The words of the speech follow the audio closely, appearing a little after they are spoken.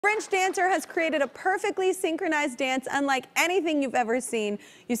French dancer has created a perfectly synchronized dance unlike anything you've ever seen.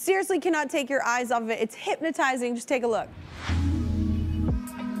 You seriously cannot take your eyes off of it. It's hypnotizing. Just take a look.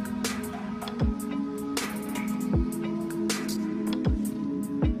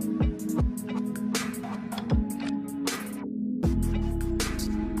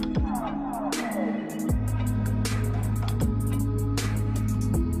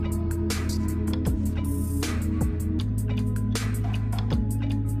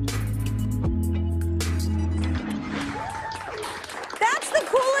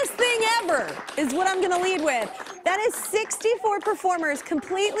 Coolest thing ever is what I'm going to lead with. That is 64 performers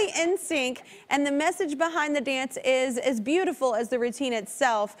completely in sync, and the message behind the dance is as beautiful as the routine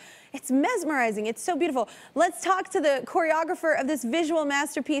itself. It's mesmerizing. It's so beautiful. Let's talk to the choreographer of this visual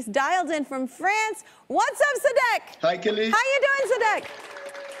masterpiece, dialed in from France. What's up, Sadeck? Hi, Kelly. How you doing, Sadeck?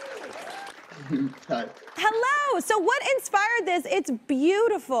 Hi. Hello. So what inspired this? It's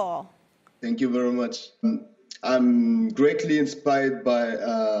beautiful. Thank you very much. I'm greatly inspired by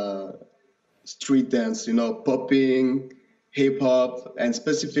street dance, you know, popping, hip hop, and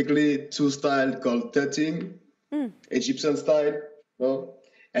specifically two styles called tutting, Egyptian style, you know,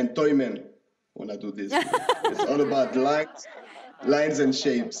 and toyman when I do this. It's all about lines and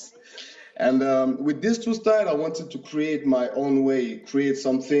shapes. And with these two styles, I wanted to create my own way, create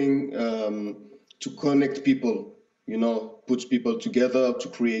something to connect people, you know, put people together to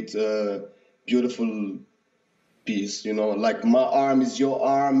create a beautiful piece, you know, like my arm is your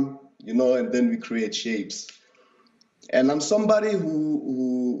arm, you know, and then we create shapes. And I'm somebody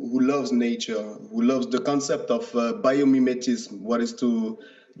who loves nature, who loves the concept of biomimetism, what is to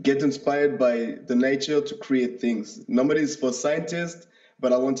get inspired by the nature to create things. Normally it's for scientists,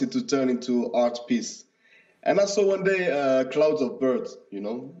 but I wanted to turn into art piece. And I saw one day clouds of birds, you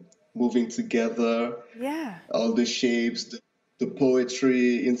know, moving together, all the shapes, the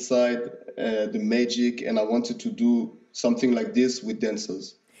poetry inside, the magic, and I wanted to do something like this with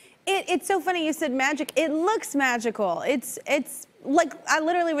dancers. It's so funny you said magic. It looks magical. It's like, I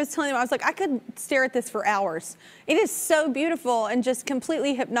literally was telling them, I was like, I could stare at this for hours. It is so beautiful and just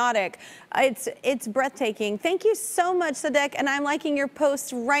completely hypnotic. It's breathtaking. Thank you so much, Sadeck, and I'm liking your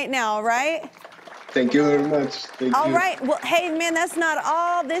post right now, right? Thank you very much. Thank you. All right. Well, hey, man, that's not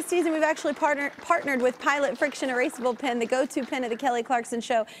all. This season, we've actually partnered with Pilot Friction Erasable Pen, the go-to pen at the Kelly Clarkson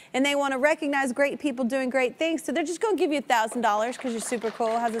Show, and they want to recognize great people doing great things, so they're just going to give you $1,000 because you're super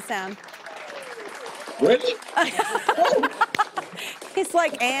cool. How's it sound? Rich? He's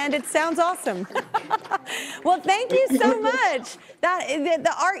like, and it sounds awesome. Well, thank you so much.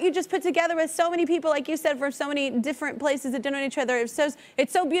 The art you just put together with so many people, like you said, from so many different places that don't know each other.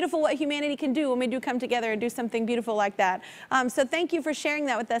 It's so beautiful what humanity can do when we do come together and do something beautiful like that. So thank you for sharing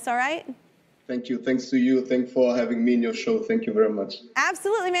that with us, all right? Thank you. Thanks to you. Thanks for having me in your show. Thank you very much.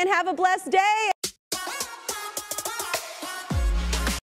 Absolutely, man. Have a blessed day.